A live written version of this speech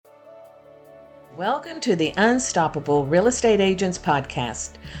Welcome to the Unstoppable Real Estate Agents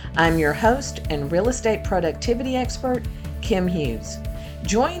Podcast. I'm your host and real estate productivity expert, Kim Hughes.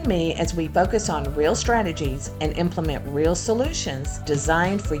 Join me as we focus on real strategies and implement real solutions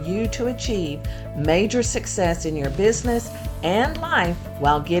designed for you to achieve major success in your business and life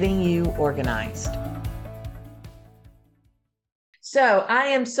while getting you organized. So I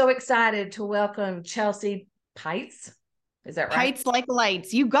am so excited to welcome Chelsea Peitz. Is that right? Peitz like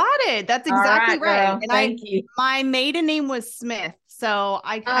lights. You got it. That's All exactly right, right. girl. And Thank you. my maiden name was Smith. So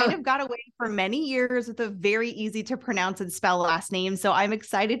I kind Oh, of got away for many years with a very easy to pronounce and spell last name. So I'm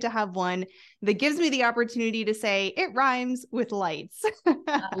excited to have one that gives me the opportunity to say it rhymes with lights.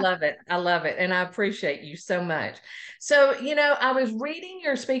 I love it. I love it. And I appreciate you so much. So, I was reading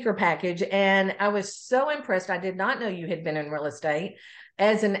your speaker package and I was so impressed. I did not know you had been in real estate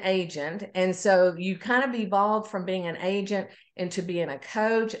as an agent. And so you kind of evolved from being an agent into being a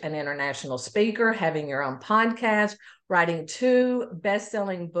coach, an international speaker, having your own podcast, writing 2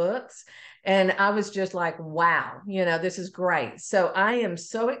 best-selling books. And I was just like, wow, this is great. So I am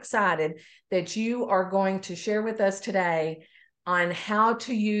so excited that you are going to share with us today on how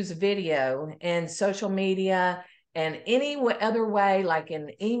to use video and social media and any other way, like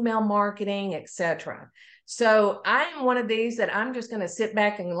in email marketing, etc. So I am one of these that I'm just going to sit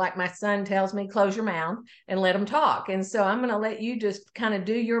back and, like my son tells me, close your mouth and let them talk. And so I'm going to let you just kind of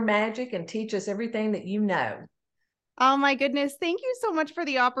do your magic and teach us everything that you know. Oh my goodness. Thank you so much for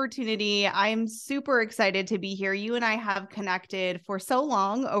the opportunity. I'm super excited to be here. You and I have connected for so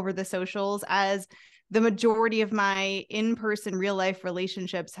long over the socials, as the majority of my in-person real life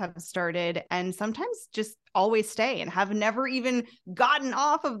relationships have started, and sometimes just always stay and have never even gotten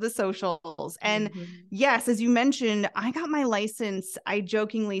off of the socials. And yes, as you mentioned, I got my license, I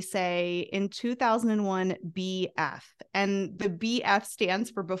jokingly say, in 2001 BF, and the BF stands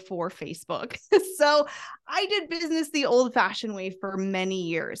for before Facebook. So I did business the old fashioned way for many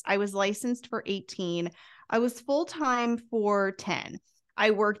years. I was licensed for 18. I was full-time for 10.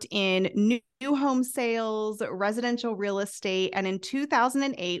 I worked in new home sales, residential real estate. And in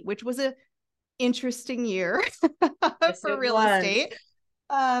 2008, which was an interesting year Yes, for it real was. estate.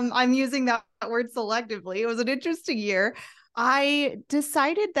 I'm using that word selectively. It was an interesting year. I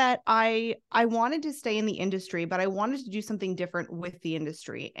decided that I wanted to stay in the industry, but I wanted to do something different with the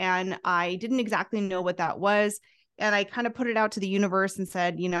industry. And I didn't exactly know what that was. And I kind of put it out to the universe and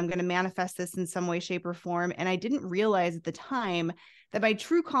said, I'm going to manifest this in some way, shape, or form. And I didn't realize at the time that my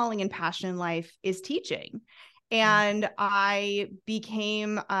true calling and passion in life is teaching. And I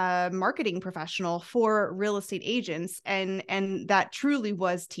became a marketing professional for real estate agents. And that truly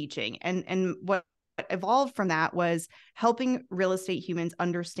was teaching. And what evolved from that was helping real estate humans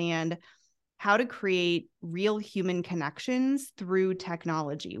understand how to create real human connections through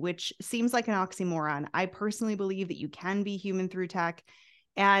technology, which seems like an oxymoron. I personally believe that you can be human through tech.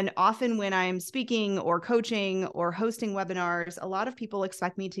 And often when I'm speaking or coaching or hosting webinars, a lot of people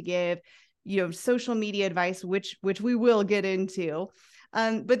expect me to give, social media advice, which we will get into.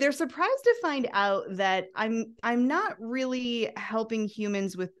 But they're surprised to find out that I'm not really helping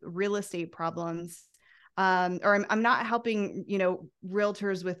humans with real estate problems. Or I'm not helping,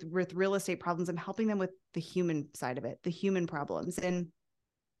 realtors with real estate problems. I'm helping them with the human side of it, the human problems. And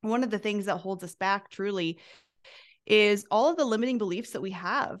one of the things that holds us back truly is all of the limiting beliefs that we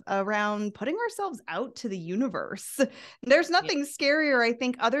have around putting ourselves out to the universe. There's nothing scarier, I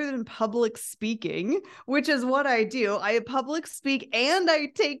think, other than public speaking, which is what I do. I public speak and I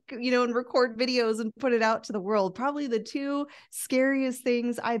take, and record videos and put it out to the world. Probably the 2 scariest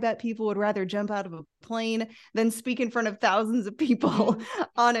things. I bet people would rather jump out of a plane than speak in front of thousands of people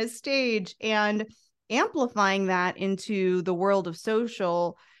on a stage. And amplifying that into the world of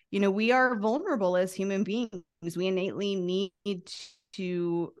social, we are vulnerable as human beings. We innately need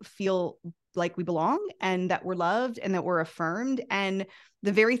to feel like we belong and that we're loved and that we're affirmed. And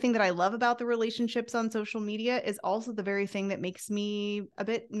the very thing that I love about the relationships on social media is also the very thing that makes me a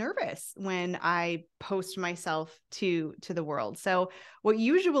bit nervous when I post myself to the world. So what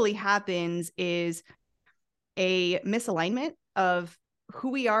usually happens is a misalignment of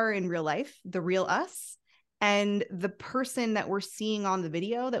who we are in real life, the real us, and the person that we're seeing on the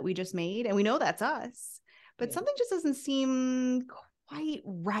video that we just made. And we know that's us, but something just doesn't seem quite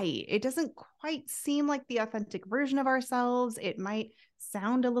right. It doesn't quite seem like the authentic version of ourselves. It might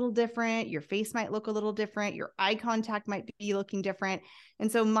sound a little different. Your face might look a little different. Your eye contact might be looking different.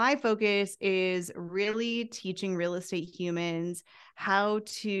 And so my focus is really teaching real estate humans how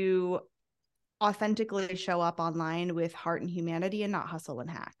to authentically show up online with heart and humanity and not hustle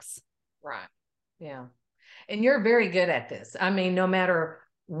and hacks. Right. Yeah. And you're very good at this. I mean, no matter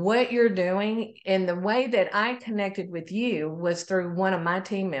what you're doing. And the way that I connected with you was through one of my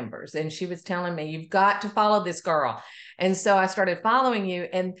team members. And she was telling me, you've got to follow this girl. And so I started following you.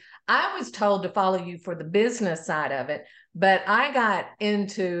 And I was told to follow you for the business side of it, but I got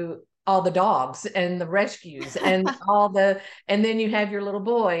into all the dogs and the rescues and and then you have your little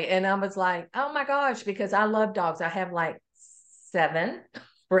boy. And I was like, oh my gosh, because I love dogs. I have like 7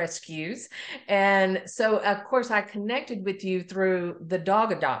 rescues. And so, of course, I connected with you through the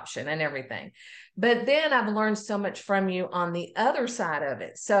dog adoption and everything. But then I've learned so much from you on the other side of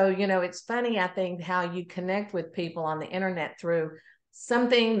it. So, it's funny, I think, how you connect with people on the internet through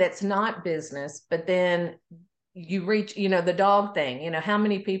something that's not business, but then you reach, the dog thing, how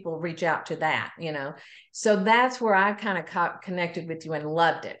many people reach out to that, so that's where I kind of connected with you and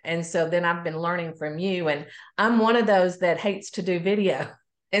loved it. And so then I've been learning from you, and I'm one of those that hates to do video.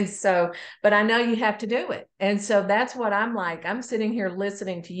 And so, but I know you have to do it. And so that's what I'm like. I'm sitting here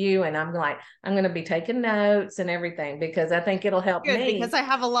listening to you, and I'm like, I'm going to be taking notes and everything, because I think it'll help Good, me. because I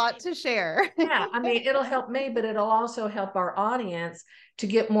have a lot to share. Yeah, I mean, it'll help me, but it'll also help our audience to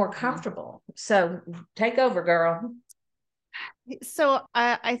get more comfortable. So take over, girl. So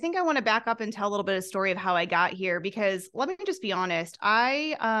I think I want to back up and tell a little bit of story of how I got here, because let me just be honest,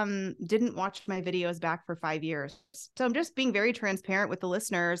 I didn't watch my videos back for 5 years. So I'm just being very transparent with the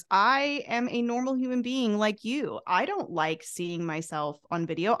listeners. I am a normal human being like you. I don't like seeing myself on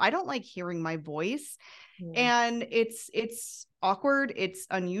video. I don't like hearing my voice. And it's awkward. It's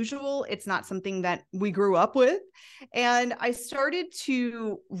unusual. It's not something that we grew up with. And I started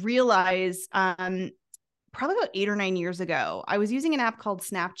to realize probably about 8 or 9 years ago, I was using an app called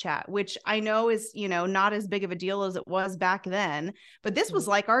Snapchat, which I know is, not as big of a deal as it was back then. But this was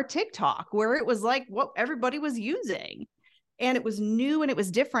like our TikTok, where it was like what everybody was using. And it was new and it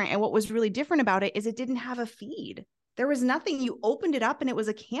was different. And what was really different about it is it didn't have a feed. There was nothing. You opened it up and it was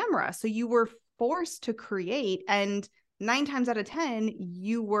a camera. So you were forced to create. And 9 times out of 10,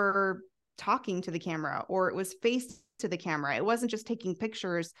 you were talking to the camera, or it was faced to the camera. It wasn't just taking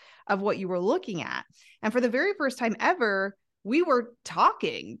pictures of what you were looking at. And for the very first time ever, we were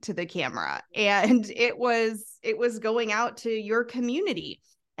talking to the camera, and it was going out to your community.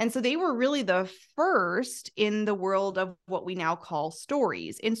 And so they were really the first in the world of what we now call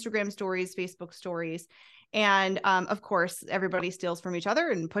stories, Instagram stories, Facebook stories. And of course, everybody steals from each other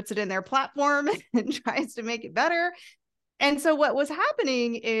and puts it in their platform and tries to make it better. And so what was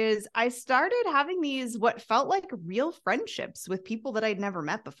happening is I started having these what felt like real friendships with people that I'd never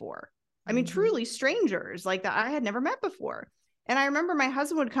met before. I mean, truly strangers like that I had never met before. And I remember my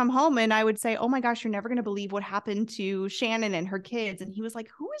husband would come home and I would say, oh my gosh, you're never going to believe what happened to Shannon and her kids. And he was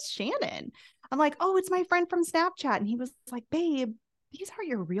like, who is Shannon? I'm like, oh, it's my friend from Snapchat. And he was like, babe, these are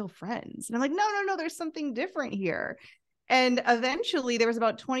your real friends. And I'm like, no, there's something different here. And eventually there was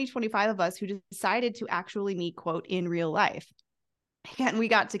about 25 of us who decided to actually meet, quote, in real life. And we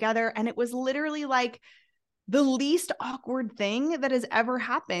got together, and it was literally like the least awkward thing that has ever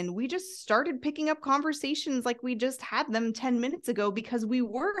happened. We just started picking up conversations like we just had them 10 minutes ago, because we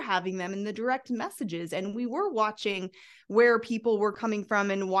were having them in the direct messages, and we were watching where people were coming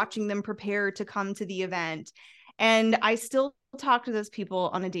from and watching them prepare to come to the event. And I still talk to those people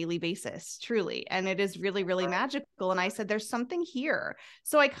on a daily basis, truly. And it is really, really magical. And I said, there's something here.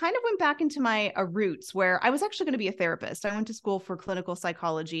 So I kind of went back into my roots, where I was actually going to be a therapist. I went to school for clinical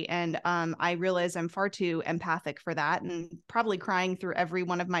psychology, and I realized I'm far too empathic for that. And probably crying through every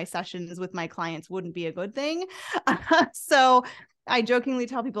one of my sessions with my clients wouldn't be a good thing. So I jokingly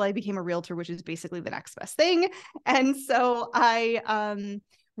tell people I became a realtor, which is basically the next best thing. And so I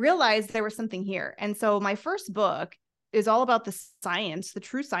realized there was something here. And so my first book is all about the science, the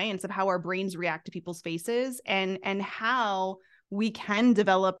true science of how our brains react to people's faces, and how we can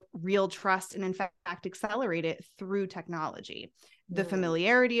develop real trust and in fact accelerate it through technology. The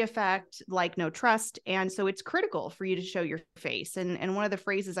familiarity effect, like no trust. And so it's critical for you to show your face. And one of the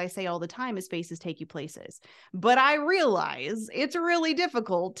phrases I say all the time is faces take you places. But I realize it's really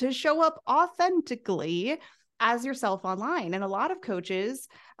difficult to show up authentically as yourself online. And a lot of coaches,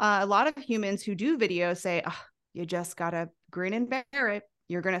 a lot of humans who do video say, oh, you just got to grin and bear it.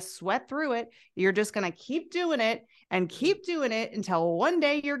 You're going to sweat through it. You're just going to keep doing it and keep doing it until one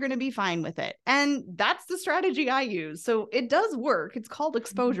day you're going to be fine with it. And that's the strategy I use. So it does work. It's called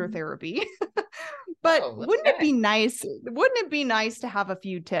exposure therapy. But wouldn't it be nice? Wouldn't it be nice to have a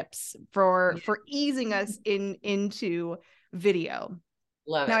few tips for easing us into video?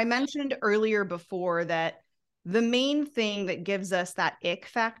 Love now, it. I mentioned earlier before that the main thing that gives us that ick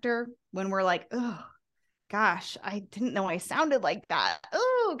factor when we're like, oh, gosh, I didn't know I sounded like that.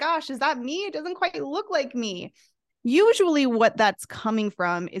 Oh, gosh, is that me? It doesn't quite look like me. Usually what that's coming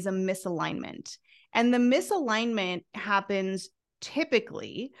from is a misalignment. And the misalignment happens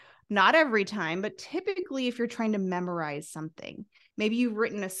typically, not every time, but typically if you're trying to memorize something. Maybe you've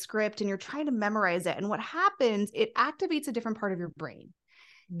written a script and you're trying to memorize it. And what happens, it activates a different part of your brain.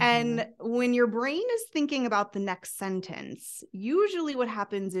 And when your brain is thinking about the next sentence, usually what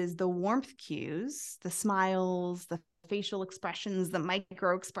happens is the warmth cues, the smiles, the facial expressions, the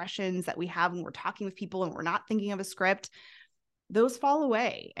micro expressions that we have when we're talking with people and we're not thinking of a script, those fall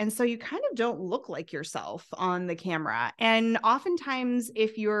away. And so you kind of don't look like yourself on the camera. And oftentimes,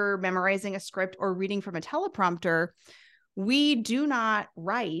 if you're memorizing a script or reading from a teleprompter, we do not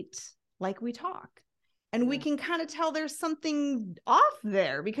write like we talk. And we can kind of tell there's something off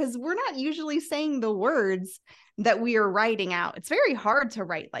there because we're not usually saying the words that we are writing out. It's very hard to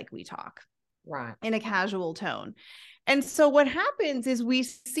write like we talk, right, in a casual tone. And so what happens is we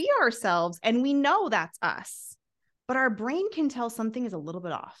see ourselves and we know that's us, but our brain can tell something is a little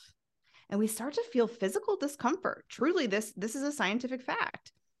bit off. And we start to feel physical discomfort. Truly, this is a scientific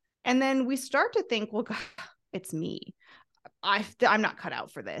fact. And then we start to think, well, God, it's me. I'm not cut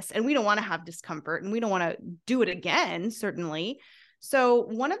out for this. And we don't want to have discomfort and we don't want to do it again, certainly. So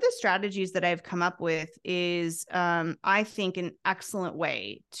one of the strategies that I've come up with is, I think, an excellent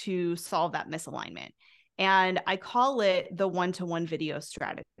way to solve that misalignment. And I call it the one-to-one video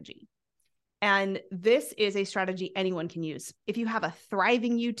strategy. And this is a strategy anyone can use. If you have a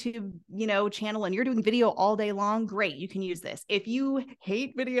thriving YouTube, channel and you're doing video all day long, great, you can use this. If you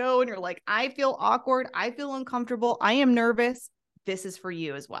hate video and you're like, I feel awkward, I feel uncomfortable, I am nervous, this is for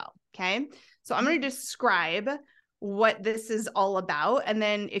you as well. Okay. So I'm going to describe what this is all about. And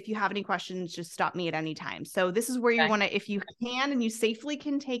then if you have any questions, just stop me at any time. So this is where you want to, if you can and you safely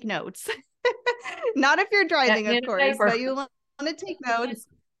can take notes, not if you're driving, of course, but you want to take notes.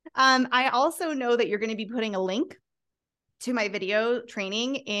 I also know that you're going to be putting a link to my video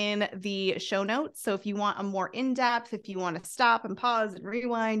training in the show notes. So if you want a more in-depth, if you want to stop and pause and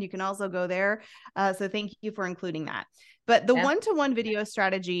rewind, you can also go there. So thank you for including that. But the one-to-one video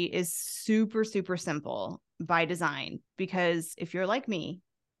strategy is super, super simple by design, because if you're like me,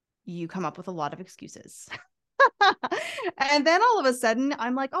 you come up with a lot of excuses. And then all of a sudden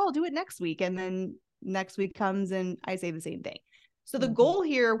I'm like, oh, I'll do it next week. And then next week comes and I say the same thing. So the goal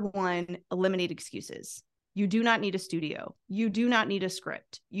here, one, eliminate excuses. You do not need a studio. You do not need a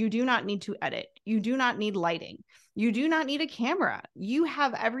script. You do not need to edit. You do not need lighting. You do not need a camera. You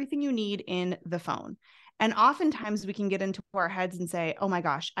have everything you need in the phone. And oftentimes we can get into our heads and say, oh my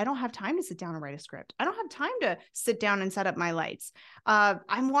gosh, I don't have time to sit down and write a script. I don't have time to sit down and set up my lights.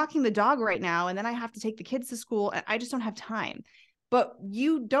 I'm walking the dog right now, and then I have to take the kids to school, and I just don't have time. But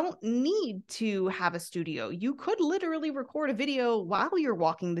you don't need to have a studio. You could literally record a video while you're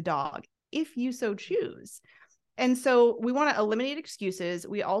walking the dog, if you so choose. And so we want to eliminate excuses.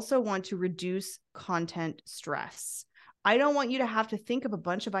 We also want to reduce content stress. I don't want you to have to think of a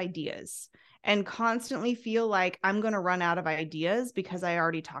bunch of ideas and constantly feel like I'm going to run out of ideas because I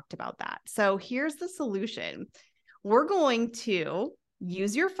already talked about that. So here's the solution. We're going to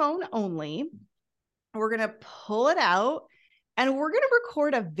use your phone only. We're going to pull it out. And we're going to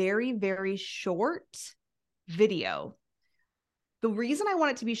record a very, very short video. The reason I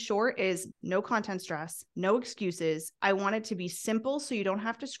want it to be short is no content stress, no excuses. I want it to be simple so you don't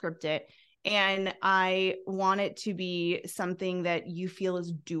have to script it. And I want it to be something that you feel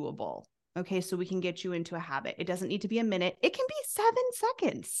is doable. Okay, so we can get you into a habit. It doesn't need to be a minute. It can be 7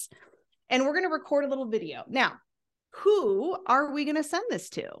 seconds. And we're going to record a little video. Now, who are we going to send this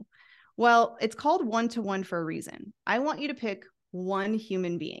to? Well, it's called one-to-one for a reason. I want you to pick one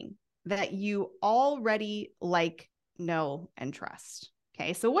human being that you already like, know, and trust.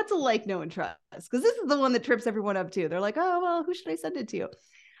 Okay, so what's a like, know, and trust? Because this is the one that trips everyone up too. They're like, oh, well, who should I send it to?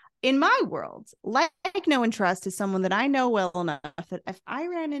 In my world, like, know, and trust is someone that I know well enough that if I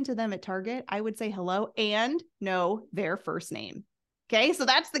ran into them at Target, I would say hello and know their first name. Okay, so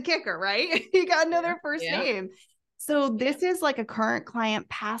that's the kicker, right? You got to know their first name. So this is like a current client,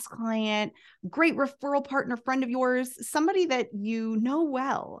 past client, great referral partner, friend of yours, somebody that you know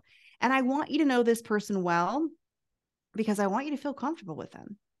well. And I want you to know this person well because I want you to feel comfortable with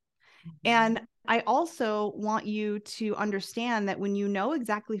them. And I also want you to understand that when you know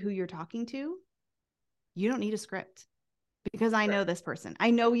exactly who you're talking to, you don't need a script because I know this person.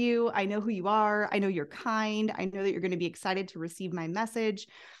 I know you. I know who you are. I know you're kind. I know that you're going to be excited to receive my message.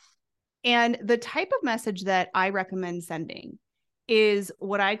 And the type of message that I recommend sending is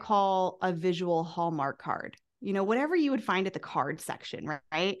what I call a visual Hallmark card. You know, whatever you would find at the card section,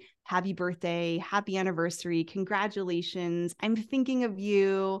 right? Happy birthday, happy anniversary, congratulations, I'm thinking of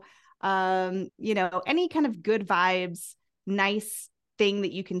you. any kind of good vibes, nice thing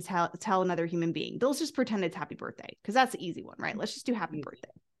that you can tell another human being. Let's just pretend it's happy birthday, because that's the easy one, right? Let's just do happy birthday.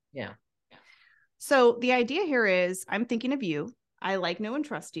 Yeah. So the idea here is, I'm thinking of you. I like, know, and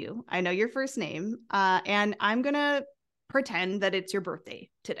trust you. I know your first name, and I'm going to pretend that it's your birthday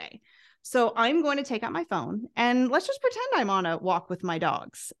today. So I'm going to take out my phone, and let's just pretend I'm on a walk with my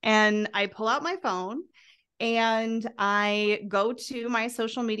dogs. And I pull out my phone and I go to my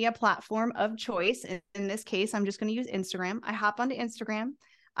social media platform of choice. In this case, I'm just going to use Instagram. I hop onto Instagram.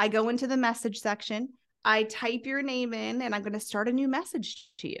 I go into the message section. I type your name in, and I'm going to start a new message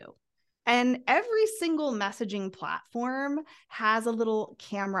to you. And every single messaging platform has a little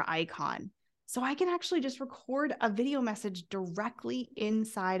camera icon. So I can actually just record a video message directly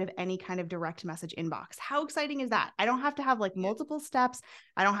inside of any kind of direct message inbox. How exciting is that? I don't have to have like multiple steps.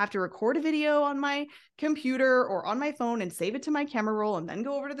 I don't have to record a video on my computer or on my phone and save it to my camera roll and then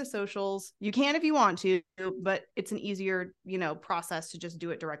go over to the socials. You can if you want to, but it's an easier, process to just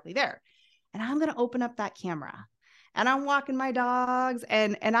do it directly there. And I'm going to open up that camera. And I'm walking my dogs,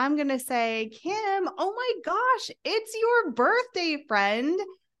 and I'm going to say, Kim, oh my gosh, it's your birthday, friend.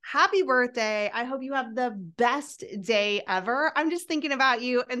 Happy birthday. I hope you have the best day ever. I'm just thinking about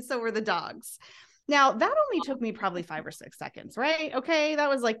you. And so were the dogs. Now, that only took me probably 5 or 6 seconds, right? Okay. That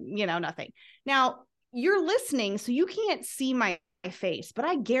was like, nothing. Now, you're listening, so you can't see my face, but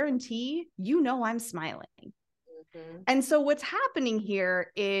I guarantee I'm smiling. Mm-hmm. And so what's happening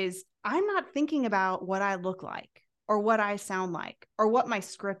here is I'm not thinking about what I look like or what I sound like or what my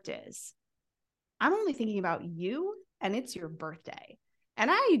script is. I'm only thinking about you, and it's your birthday. And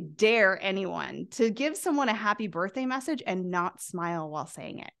I dare anyone to give someone a happy birthday message and not smile while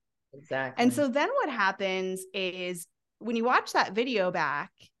saying it. Exactly. And so then what happens is, when you watch that video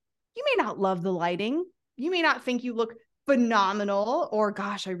back, you may not love the lighting. You may not think you look phenomenal, or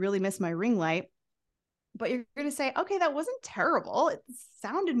gosh, I really miss my ring light. But you're going to say, okay, that wasn't terrible. It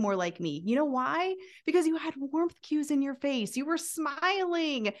sounded more like me. You know why? Because you had warmth cues in your face. You were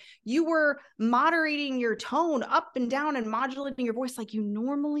smiling. You were moderating your tone up and down and modulating your voice like you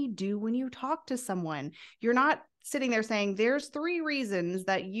normally do when you talk to someone. You're not sitting there saying, there's 3 reasons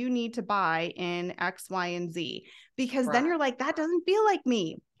that you need to buy in X, Y, and Z. Because then you're like, that doesn't feel like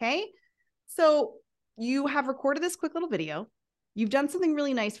me. Okay. So you have recorded this quick little video. You've done something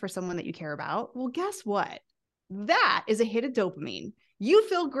really nice for someone that you care about. Well, guess what? That is a hit of dopamine. You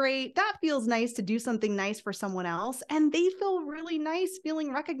feel great. That feels nice to do something nice for someone else. And they feel really nice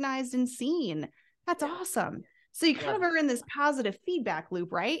feeling recognized and seen. That's awesome. So you kind of are in this positive feedback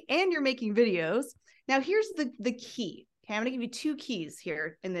loop, right? And you're making videos. Now, here's the key. Okay, I'm going to give you 2 keys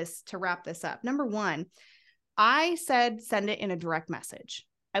here in this to wrap this up. Number 1, I said send it in a direct message.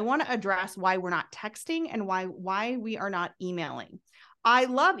 I want to address why we're not texting and why we are not emailing. I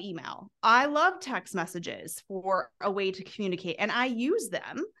love email. I love text messages for a way to communicate, and I use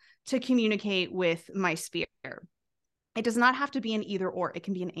them to communicate with my sphere. It does not have to be an either or. It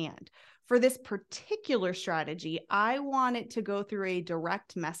can be an and. For this particular strategy, I want it to go through a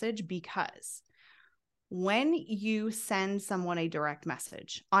direct message, because when you send someone a direct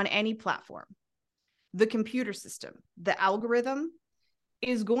message on any platform, the computer system, the algorithm,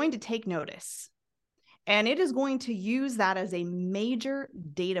 is going to take notice, and it is going to use that as a major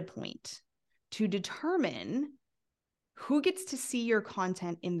data point to determine who gets to see your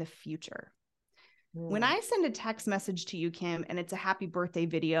content in the future. When I send a text message to you, Kim, and it's a happy birthday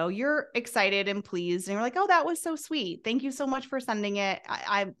video, you're excited and pleased, and you're like, oh, that was so sweet. Thank you so much for sending it.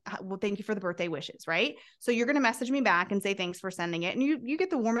 Well, thank you for the birthday wishes, right? So you're going to message me back and say, thanks for sending it. And you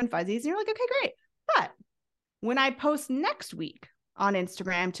get the warm and fuzzies, and you're like, okay, great. But when I post next week on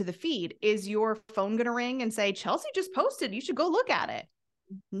Instagram to the feed, is your phone going to ring and say, Chelsea just posted, you should go look at it?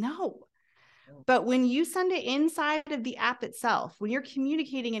 No. But when you send it inside of the app itself, when you're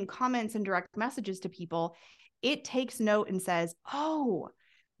communicating in comments and direct messages to people, it takes note and says, oh,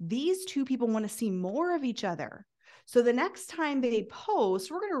 these 2 people want to see more of each other. So the next time they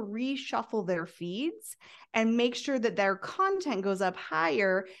post, we're going to reshuffle their feeds and make sure that their content goes up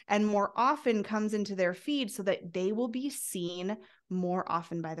higher and more often comes into their feed, so that they will be seen more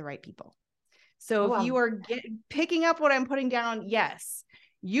often by the right people. So if you are picking up what I'm putting down, yes,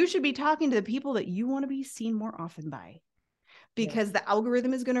 you should be talking to the people that you want to be seen more often by, because the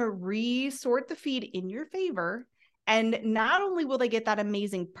algorithm is going to resort the feed in your favor. And not only will they get that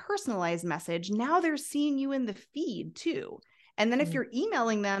amazing personalized message, now they're seeing you in the feed too. And then if you're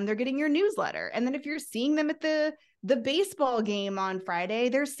emailing them, they're getting your newsletter. And then if you're seeing them at the baseball game on Friday,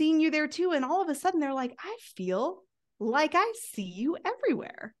 they're seeing you there too. And all of a sudden they're like, I feel like I see you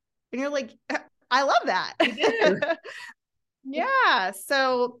everywhere. And you're like, I love that. You do. Yeah.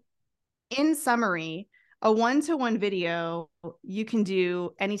 So In summary, a one-to-one video you can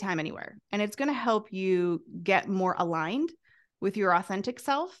do anytime, anywhere, and it's going to help you get more aligned with your authentic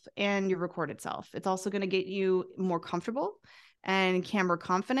self and your recorded self. It's also going to get you more comfortable and camera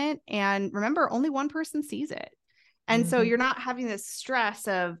confident. And remember, only one person sees it. And so you're not having this stress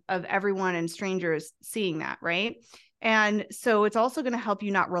of everyone and strangers seeing that, right? And so it's also going to help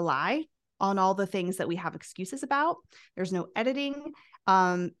you not rely on all the things that we have excuses about. There's no editing.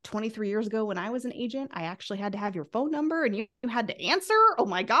 23 years ago when I was an agent, I actually had to have your phone number and you had to answer. Oh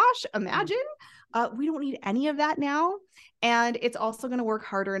my gosh, imagine. We don't need any of that now. And it's also going to work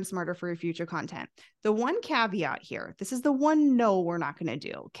harder and smarter for your future content. The one caveat here, this is the one no we're not going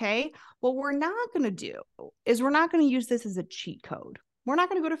to do, okay? What we're not going to do is we're not going to use this as a cheat code. We're not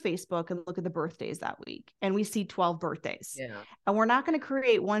going to go to Facebook and look at the birthdays that week and we see 12 birthdays. Yeah. And we're not going to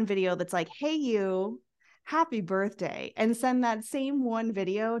create one video that's like, hey, you, happy birthday, and send that same one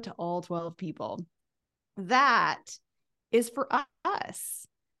video to all 12 people. That is for us.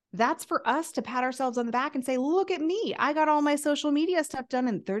 That's for us to pat ourselves on the back and say, look at me. I got all my social media stuff done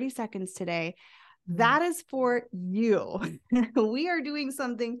in 30 seconds today. That is for you. We are doing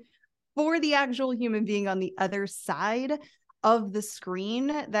something for the actual human being on the other side of the screen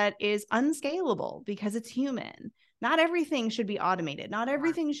that is unscalable because it's human. Not everything should be automated. Not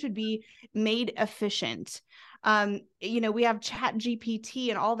everything should be made efficient. We have Chat GPT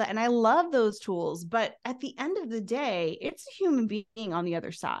and all that, and I love those tools, but at the end of the day, it's a human being on the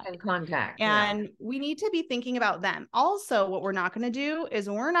other side. And contact. And we need to be thinking about them. Also, what we're not going to do is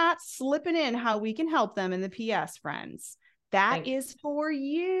we're not slipping in how we can help them in the PS, friends. That is for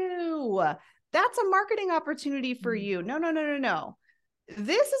you. That's a marketing opportunity for you. No.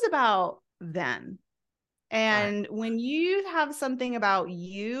 This is about them. And when you have something about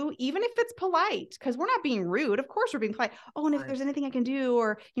you, even if it's polite, because we're not being rude, of course we're being polite. Oh, and if there's anything I can do,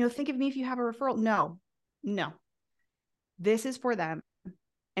 or, think of me if you have a referral. No, this is for them.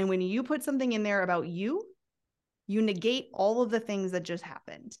 And when you put something in there about you, you negate all of the things that just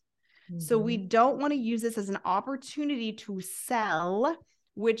happened. So we don't want to use this as an opportunity to sell,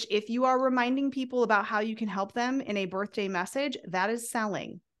 which if you are reminding people about how you can help them in a birthday message, that is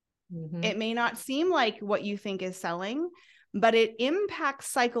selling. It may not seem like what you think is selling, but it impacts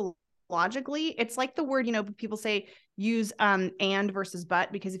psychologically. It's like the word, people say use and versus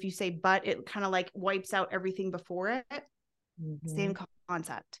but, because if you say but, it kind of like wipes out everything before it. Same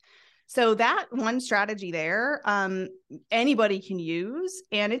concept. So that one strategy there, anybody can use,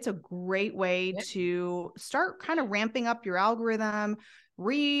 and it's a great way to start kind of ramping up your algorithm,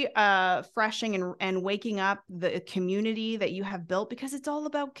 refreshing and waking up the community that you have built, because it's all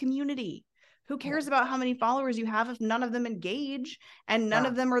about community. Who cares about how many followers you have if none of them engage and none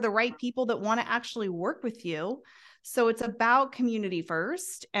of them are the right people that want to actually work with you? So it's about community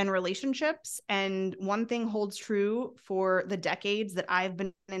first and relationships. And one thing holds true for the decades that I've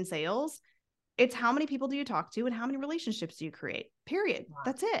been in sales. It's how many people do you talk to and how many relationships do you create, period.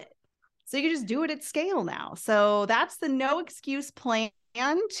 That's it. So you can just do it at scale now. So that's the no excuse plan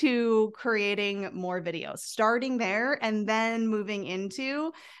to creating more videos, starting there and then moving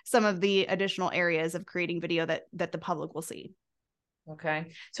into some of the additional areas of creating video that the public will see. Okay.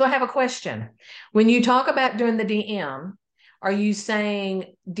 So I have a question. When you talk about doing the DM, are you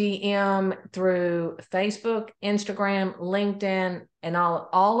saying DM through Facebook, Instagram, LinkedIn, and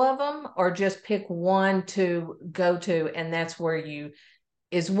all of them, or just pick one to go to, and that's where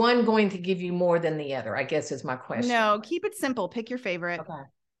is one going to give you more than the other, I guess is my question. No, keep it simple. Pick your favorite. Okay.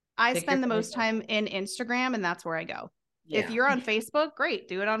 I spend the most time in Instagram, and that's where I go. Yeah. If you're on Facebook, great.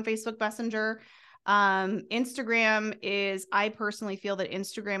 Do it on Facebook Messenger. Instagram is, I personally feel that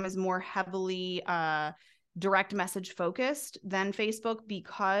Instagram is more heavily direct message focused than Facebook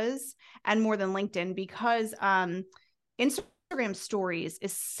and more than LinkedIn, because Instagram stories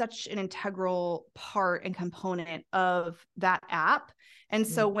is such an integral part and component of that app. And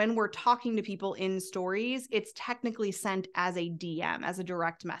so when we're talking to people in stories, it's technically sent as a DM, as a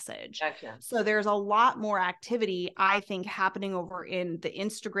direct message. Gotcha. So there's a lot more activity, I think, happening over in the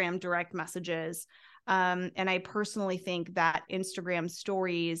Instagram direct messages. And I personally think that Instagram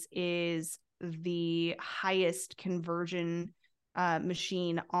stories is the highest conversion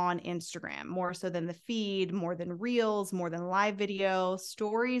machine on Instagram, more so than the feed, more than reels, more than live video.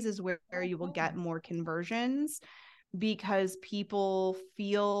 Stories is where you will get more conversions, because people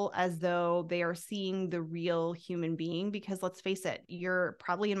feel as though they are seeing the real human being. Because let's face it, you're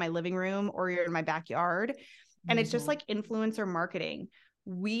probably in my living room or you're in my backyard, and it's just like influencer marketing.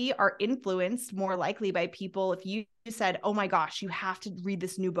 We are influenced more likely by people. If you said, oh my gosh, you have to read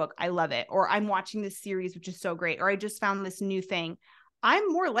this new book, I love it, or I'm watching this series, which is so great, or I just found this new thing,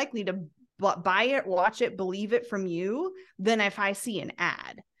 I'm more likely to buy it, watch it, believe it from you than if I see an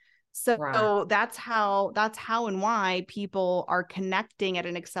ad. So Right. that's how and why people are connecting at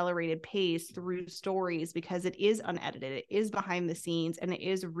an accelerated pace through stories, because it is unedited, it is behind the scenes, and it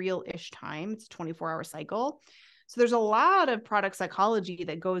is real-ish time. It's a 24-hour cycle. So there's a lot of product psychology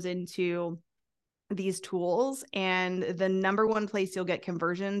that goes into these tools. And the number one place you'll get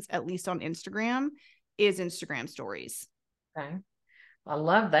conversions, at least on Instagram, is Instagram stories. Okay. I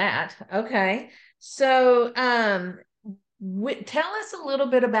love that. Okay. So, tell us a little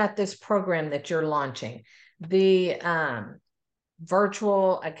bit about this program that you're launching, the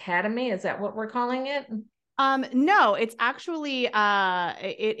virtual academy. Is that what we're calling it? No, it's actually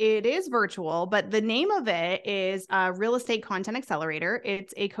it is virtual, but the name of it is Real Estate Content Accelerator.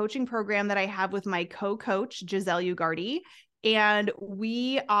 It's a coaching program that I have with my co-coach Giselle Ugardi, and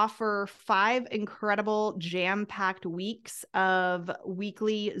we offer 5 incredible jam-packed weeks of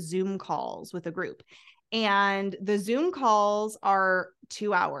weekly Zoom calls with a group. And the Zoom calls are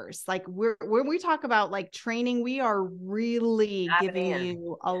 2 hours. Like when we talk about like training, we are really giving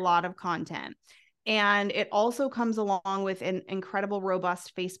you a lot of content. And it also comes along with an incredible,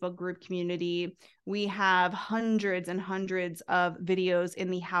 robust Facebook group community. We have hundreds and hundreds of videos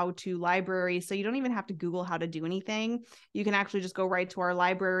in the how-to library. So you don't even have to Google how to do anything. You can actually just go right to our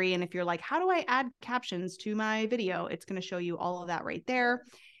library. And if you're like, how do I add captions to my video? It's going to show you all of that right there.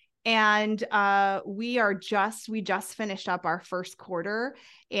 And we just finished up our first quarter,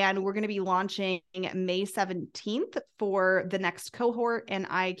 and we're going to be launching May 17th for the next cohort. And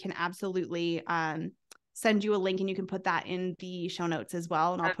I can absolutely send you a link, and you can put that in the show notes as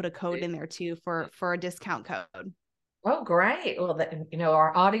well. And I'll put a code in there too for a discount code. Oh, great. Well,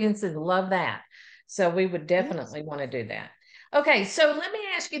 our audiences love that. So we would definitely Yes. want to do that. Okay, so let me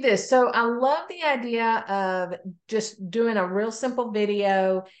ask you this. So I love the idea of just doing a real simple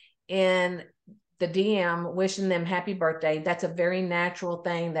video in the DM, wishing them happy birthday. That's a very natural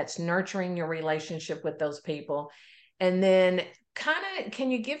thing. That's nurturing your relationship with those people. And then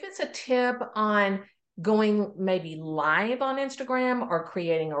can you give us a tip on going maybe live on Instagram or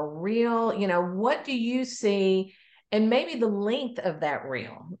creating a reel? What do you see? And maybe the length of that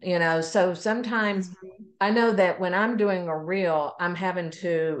reel, so sometimes Mm-hmm. I know that when I'm doing a reel, I'm having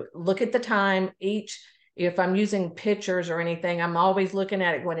to look at the time if I'm using pictures or anything, I'm always looking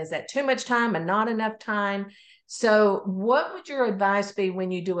at it going, is that too much time and not enough time? So what would your advice be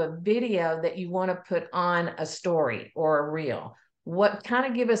when you do a video that you want to put on a story or a reel? What kind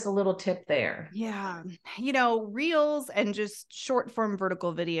of give us a little tip there? Yeah. Reels and just short form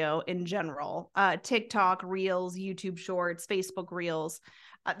vertical video in general, TikTok reels, YouTube shorts, Facebook reels,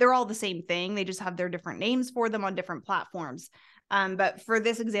 they're all the same thing. They just have their different names for them on different platforms. But for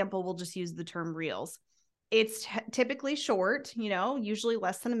this example, we'll just use the term reels. It's typically short, usually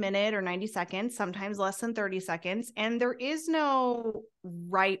less than a minute or 90 seconds, sometimes less than 30 seconds. And there is no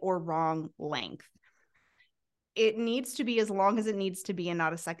right or wrong length. It needs to be as long as it needs to be and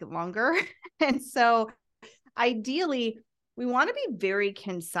not a second longer. And so ideally, we want to be very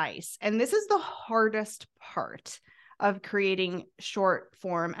concise. And this is the hardest part of creating short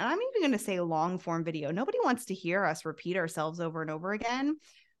form. And I'm even going to say long form video. Nobody wants to hear us repeat ourselves over and over again.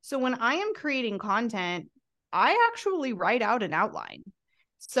 So when I am creating content, I actually write out an outline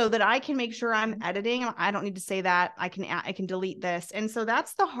so that I can make sure I'm editing. I don't need to say that. I can delete this. And so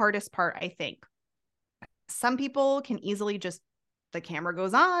that's the hardest part, I think. Some people can easily just, the camera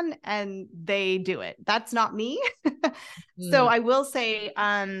goes on and they do it. That's not me. So I will say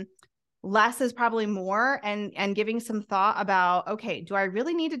less is probably more, and giving some thought about, okay, do I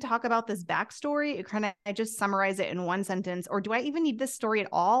really need to talk about this backstory? I just summarize it in one sentence, or do I even need this story at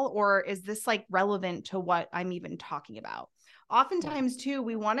all? Or is this like relevant to what I'm even talking about? Oftentimes too,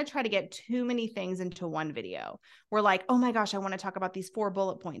 we want to try to get too many things into one video. We're like, oh my gosh, I want to talk about these 4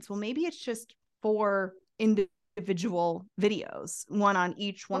 bullet points. Well, maybe it's just 4 individual videos, one on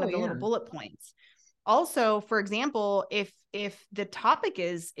each one of the little bullet points. Also, for example, if the topic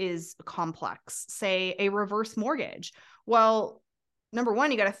is complex, say a reverse mortgage, well, number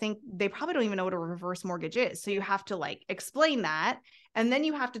one, you got to think they probably don't even know what a reverse mortgage is. So you have to like explain that. And then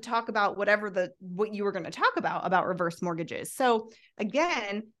you have to talk about what you were going to talk about reverse mortgages. So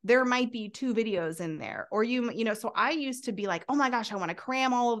again, there might be 2 videos in there, or so I used to be like, oh my gosh, I want to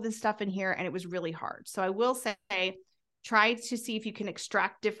cram all of this stuff in here. And it was really hard. So I will say, try to see if you can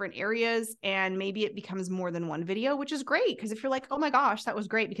extract different areas, and maybe it becomes more than 1 video, which is great. Because if you're like, oh my gosh, that was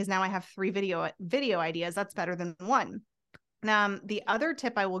great because now I have 3 video ideas, that's better than 1. The other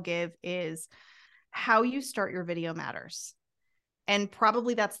tip I will give is how you start your video matters. And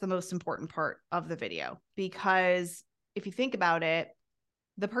probably that's the most important part of the video, because if you think about it,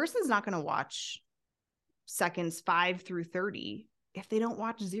 the person's not going to watch seconds 5 through 30 if they don't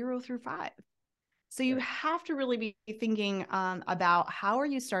watch 0 through 5. So you have to really be thinking about how are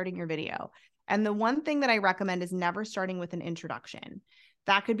you starting your video. And the one thing that I recommend is never starting with an introduction.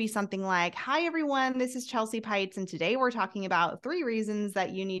 That could be something like, hi, everyone, this is Chelsea Peitz. And today we're talking about 3 reasons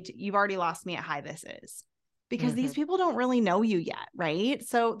that you've already lost me at hi, this is. Because these people don't really know you yet, right?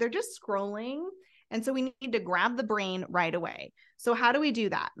 So they're just scrolling. And so we need to grab the brain right away. So how do we do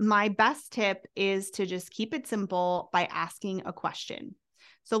that? My best tip is to just keep it simple by asking a question.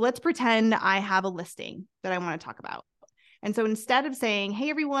 So let's pretend I have a listing that I want to talk about. And so instead of saying, hey,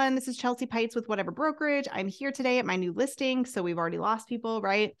 everyone, this is Chelsea Peitz with whatever brokerage, I'm here today at my new listing. So we've already lost people,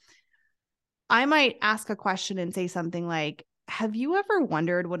 right? I might ask a question and say something like, have you ever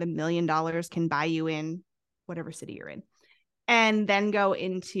wondered what $1 million can buy you in whatever city you're in? And then go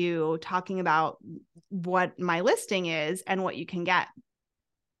into talking about what my listing is and what you can get.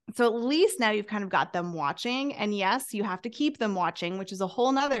 So at least now you've kind of got them watching. And yes, you have to keep them watching, which is a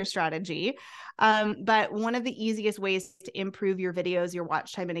whole nother strategy. But one of the easiest ways to improve your videos, your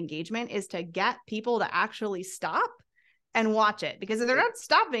watch time and engagement is to get people to actually stop and watch it. Because if they're not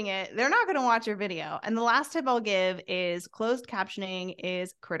stopping it, they're not going to watch your video. And the last tip I'll give is closed captioning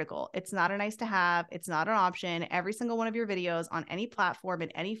is critical. It's not a nice to have. It's not an option. Every single one of your videos on any platform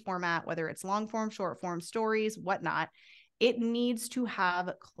in any format, whether it's long form, short form, stories, whatnot, it needs to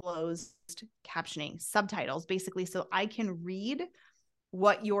have closed captioning, subtitles, basically, so I can read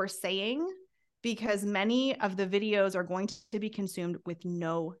what you're saying, because many of the videos are going to be consumed with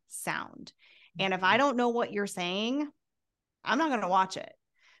no sound. And if I don't know what you're saying, I'm not going to watch it.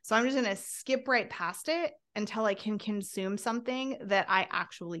 So I'm just going to skip right past it until I can consume something that I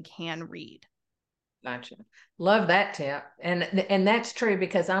actually can read. Gotcha. Love that tip. And that's true,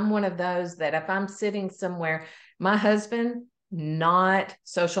 because I'm one of those that if I'm sitting somewhere, my husband, not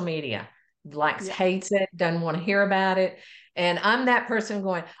social media, hates it, doesn't want to hear about it. And I'm that person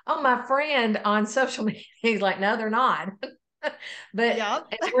going, oh, my friend on social media. He's like, no, they're not. But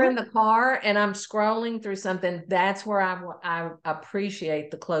if we're in the car and I'm scrolling through something, that's where I appreciate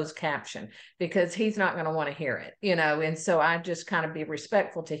the closed caption, because he's not going to want to hear it, and so I just kind of be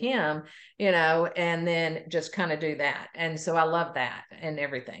respectful to him, and then just kind of do that. And so I love that and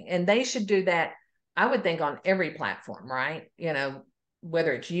everything. And they should do that, I would think, on every platform, right?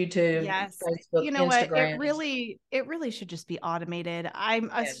 Whether it's YouTube, Facebook, you know Instagram. what, it really should just be automated.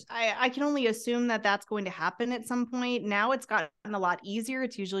 I can only assume that that's going to happen at some point. Now it's gotten a lot easier.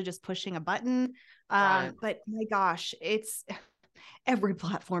 It's usually just pushing a button. Right. But my gosh, every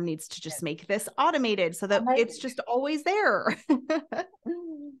platform needs to just make this automated so that it's just always there.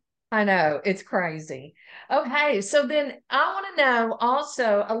 I know, it's crazy. Okay, so then I want to know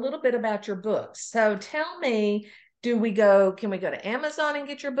also a little bit about your books. So tell me, can we go to Amazon and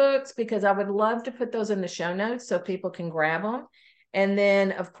get your books? Because I would love to put those in the show notes so people can grab them. And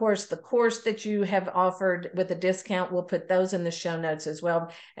then, of course, the course that you have offered with a discount, we'll put those in the show notes as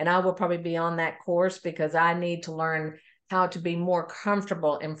well. And I will probably be on that course, because I need to learn how to be more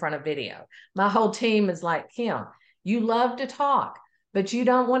comfortable in front of video. My whole team is like, Kim, you love to talk, but you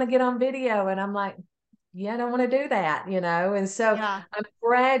don't want to get on video. And I'm like, yeah, I don't want to do that, And so I'm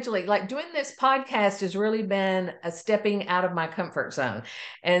gradually, doing this podcast has really been a stepping out of my comfort zone.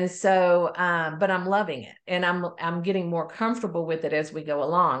 And so, but I'm loving it, and I'm getting more comfortable with it as we go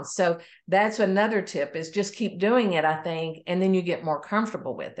along. So that's another tip, is just keep doing it, I think. And then you get more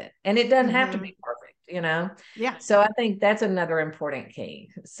comfortable with it, and it doesn't have to be perfect. Yeah. So I think that's another important key.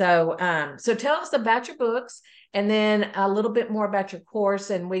 So, so tell us about your books, and then a little bit more about your course,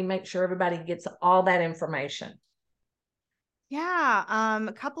 and we make sure everybody gets all that information. Yeah,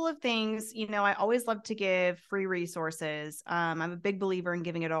 a couple of things. I always love to give free resources. I'm a big believer in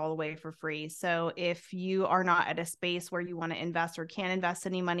giving it all away for free. So if you are not at a space where you want to invest or can't invest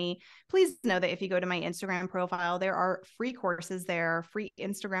any money, please know that if you go to my Instagram profile, there are free courses there, free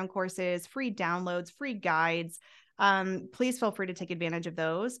Instagram courses, free downloads, free guides. Please feel free to take advantage of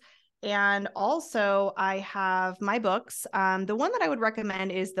those. And also I have my books. The one that I would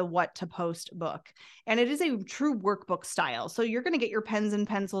recommend is the What to Post book. And it is a true workbook style. So you're going to get your pens and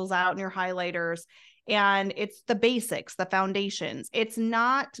pencils out and your highlighters, and it's the basics, the foundations. It's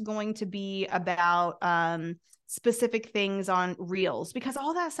not going to be about specific things on reels, because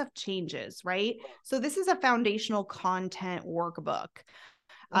all that stuff changes, right? So this is a foundational content workbook.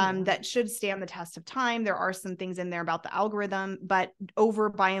 that should stand the test of time. There are some things in there about the algorithm, but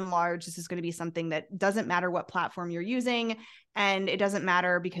by and large, this is going to be something that doesn't matter what platform you're using. And it doesn't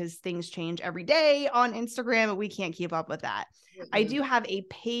matter because things change every day on Instagram, and we can't keep up with that. I do have a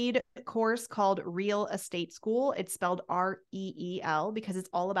paid course called Real Estate School. It's spelled REEL because it's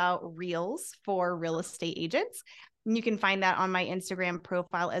all about reels for real estate agents. And you can find that on my Instagram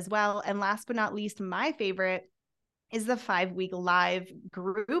profile as well. And last but not least, my favorite is the 5-week live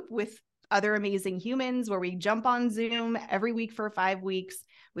group with other amazing humans where we jump on Zoom every week for 5 weeks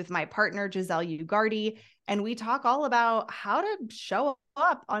with my partner, Giselle Ugardi. And we talk all about how to show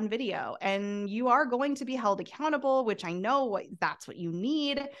up on video. And you are going to be held accountable, which I know that's what you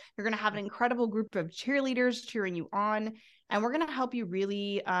need. You're going to have an incredible group of cheerleaders cheering you on. And we're going to help you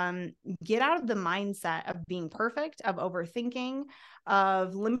really get out of the mindset of being perfect, of overthinking,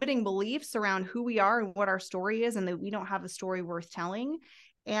 of limiting beliefs around who we are and what our story is, and that we don't have a story worth telling,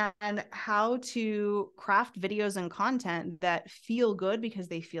 and how to craft videos and content that feel good because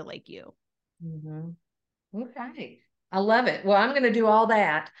they feel like you. Mm-hmm. Okay. I love it. Well, I'm going to do all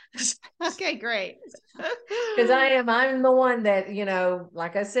that. Okay, great. Because I'm the one that,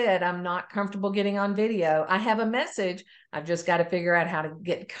 like I said, I'm not comfortable getting on video. I have a message. I've just got to figure out how to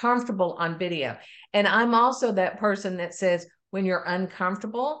get comfortable on video. And I'm also that person that says, when you're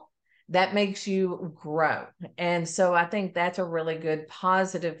uncomfortable, that makes you grow. And so I think that's a really good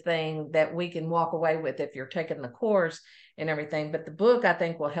positive thing that we can walk away with if you're taking the course and everything. But the book, I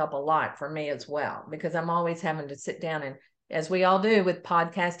think, will help a lot for me as well, because I'm always having to sit down and, as we all do with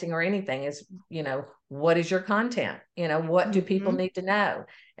podcasting or anything, is, what is your content? What do people need to know,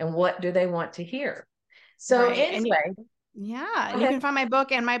 and what do they want to hear? So anyway. Yeah. And you can find my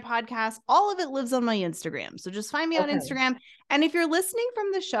book and my podcast. All of it lives on my Instagram. So just find me on Instagram. And if you're listening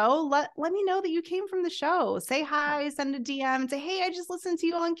from the show, let me know that you came from the show. Say hi, send a DM and say, hey, I just listened to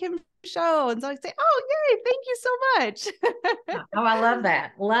you on Kim's show. And so I say, oh, yay, thank you so much. Oh, I love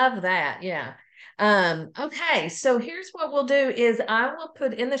that. Love that. Yeah. Okay. So here's what we'll do is I will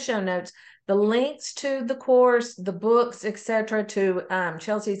put in the show notes the links to the course, the books, etc., to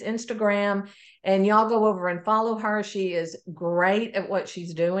Chelsea's Instagram, and y'all go over and follow her. She is great at what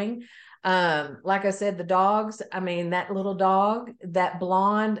she's doing. Like I said, the dogs, that little dog, that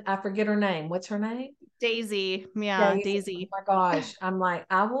blonde, I forget her name. What's her name? Daisy. Yeah, Daisy. Oh my gosh. I'm like,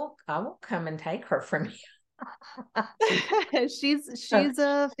 I will come and take her from you. She's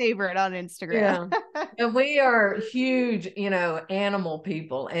a favorite on Instagram. Yeah. And we are huge, animal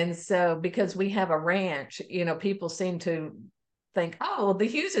people. And so because we have a ranch, people seem to think, oh, the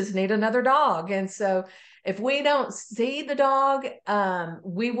Hugheses need another dog. And so if we don't see the dog,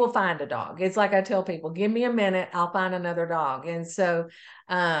 we will find a dog. It's like I tell people, give me a minute, I'll find another dog. And so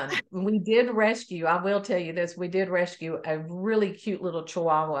we did rescue, I will tell you this, we did rescue a really cute little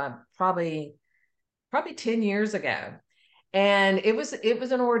Chihuahua, probably 10 years ago. And it was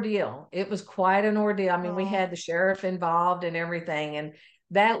an ordeal. It was quite an ordeal. We had the sheriff involved and everything. And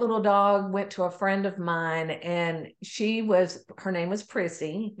that little dog went to a friend of mine, and her name was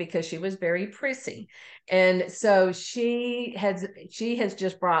Prissy because she was very prissy. And so she has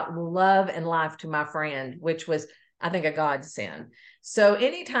just brought love and life to my friend, which was, I think, a godsend. So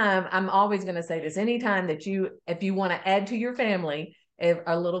anytime, I'm always going to say this, anytime that if you want to add to your family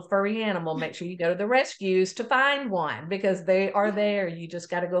a little furry animal, make sure you go to the rescues to find one, because they are there. You just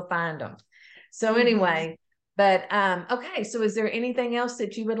got to go find them. So anyway, but okay. So is there anything else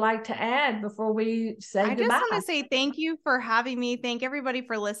that you would like to add before we say goodbye? I just want to say thank you for having me. Thank everybody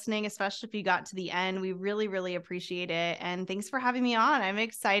for listening, especially if you got to the end. We really, really appreciate it. And thanks for having me on. I'm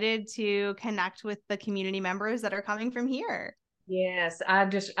excited to connect with the community members that are coming from here. Yes, I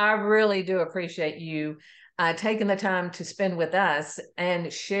really do appreciate you taking the time to spend with us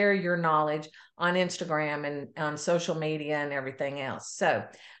and share your knowledge on Instagram and on social media and everything else. So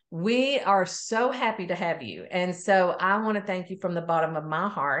we are so happy to have you. And so I want to thank you from the bottom of my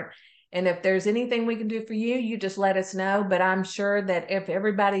heart. And if there's anything we can do for you, you just let us know. But I'm sure that if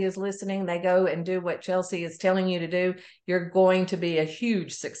everybody is listening, they go and do what Chelsea is telling you to do, you're going to be a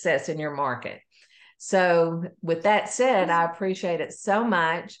huge success in your market. So with that said, I appreciate it so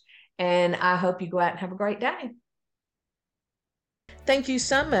much. And I hope you go out and have a great day. Thank you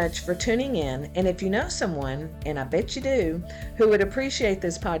so much for tuning in. And if you know someone, and I bet you do, who would appreciate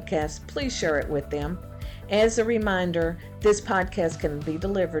this podcast, please share it with them. As a reminder, this podcast can be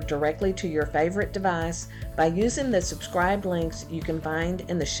delivered directly to your favorite device by using the subscribe links you can find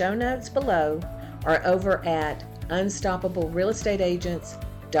in the show notes below or over at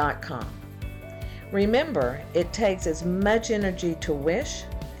unstoppablerealestateagents.com. Remember, it takes as much energy to wish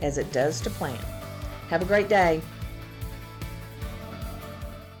as it does to plan. Have a great day.